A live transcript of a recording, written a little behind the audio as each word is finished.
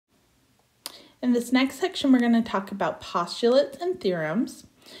In this next section, we're going to talk about postulates and theorems,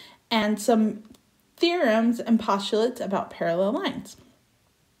 and some theorems and postulates about parallel lines.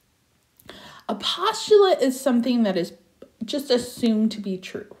 A postulate is something that is just assumed to be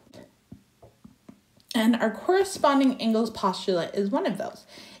true. And our corresponding angles postulate is one of those.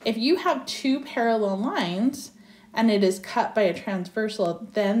 If you have two parallel lines and it is cut by a transversal,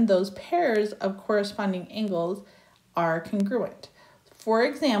 then those pairs of corresponding angles are congruent. For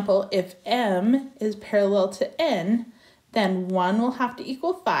example, if M is parallel to N, then 1 will have to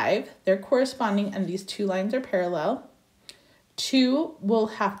equal 5. They're corresponding and these two lines are parallel. 2 will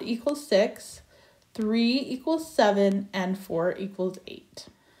have to equal 6. 3 equals 7, and 4 equals 8.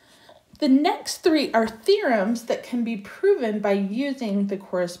 The next three are theorems that can be proven by using the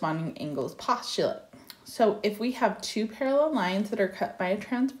corresponding angles postulate. So if we have two parallel lines that are cut by a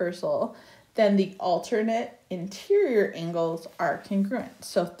transversal, then the alternate interior angles are congruent.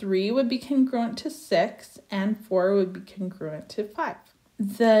 So 3 would be congruent to 6, and 4 would be congruent to 5.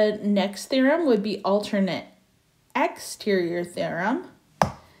 The next theorem would be alternate exterior theorem.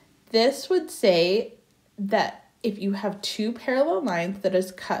 This would say that if you have two parallel lines that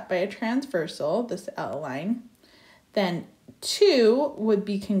is cut by a transversal, this L line, then 2 would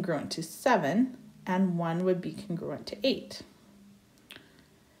be congruent to 7 and 1 would be congruent to 8.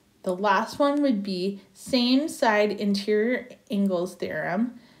 The last one would be same side interior angles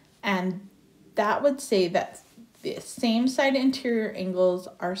theorem, and that would say that the same side interior angles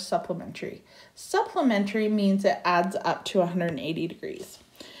are supplementary. Supplementary means it adds up to 180 degrees.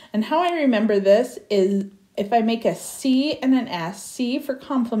 And how I remember this is if I make a C and an S, C for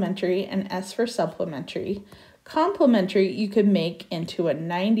complementary and S for supplementary. Complementary you could make into a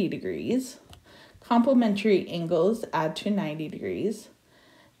 90 degrees. Complementary angles add to 90 degrees.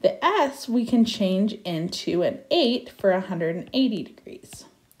 The S we can change into an 8 for 180 degrees.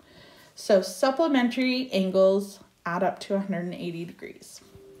 So supplementary angles add up to 180 degrees.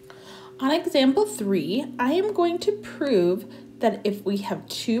 On example 3, I am going to prove that if we have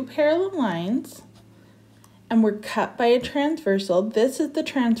two parallel lines and we're cut by a transversal, this is the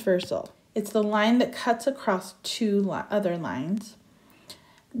transversal. It's the line that cuts across two other lines.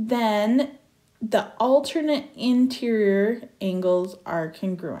 Then the alternate interior angles are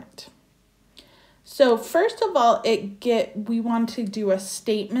congruent. So first of all, we want to do a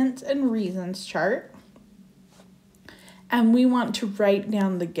statements and reasons chart. And we want to write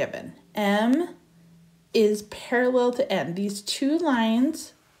down the given. M is parallel to N. These two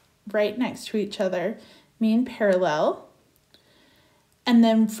lines right next to each other mean parallel. And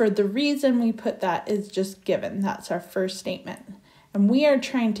then for the reason we put that is just given. That's our first statement. And we are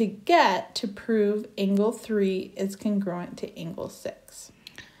trying to get to prove angle 3 is congruent to angle 6.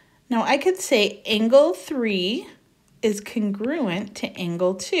 Now I could say angle 3 is congruent to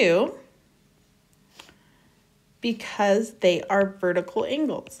angle 2 because they are vertical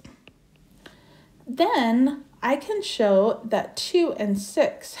angles. Then I can show that 2 and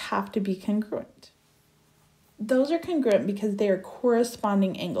 6 have to be congruent. Those are congruent because they are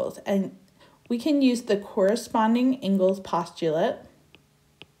corresponding angles, and we can use the corresponding angles postulate.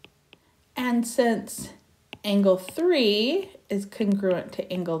 And since angle 3 is congruent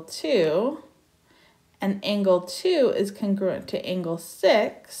to angle 2, and angle 2 is congruent to angle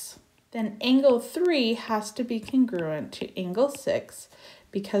 6, then angle 3 has to be congruent to angle 6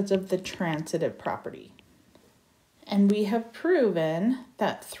 because of the transitive property. And we have proven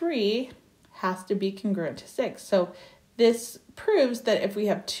that 3 has to be congruent to 6. So this proves that if we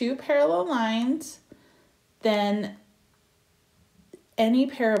have two parallel lines, then any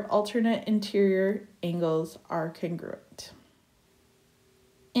pair of alternate interior angles are congruent.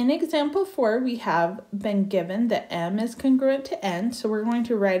 In example 4, we have been given that M is congruent to N, so we're going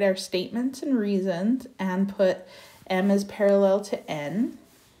to write our statements and reasons and put M is parallel to N.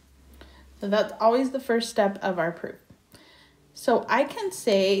 So that's always the first step of our proof. So I can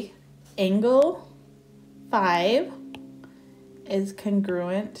say angle 5 is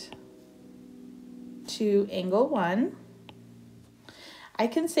congruent to angle 1. I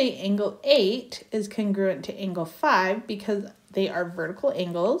can say angle 8 is congruent to angle 5 because they are vertical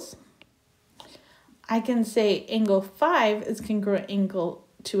angles. I can say angle 5 is congruent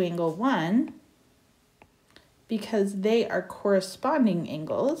to angle 1 because they are corresponding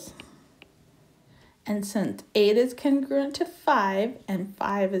angles. And since 8 is congruent to 5 and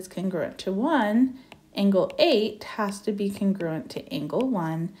 5 is congruent to 1, angle 8 has to be congruent to angle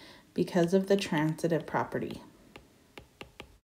 1 because of the transitive property.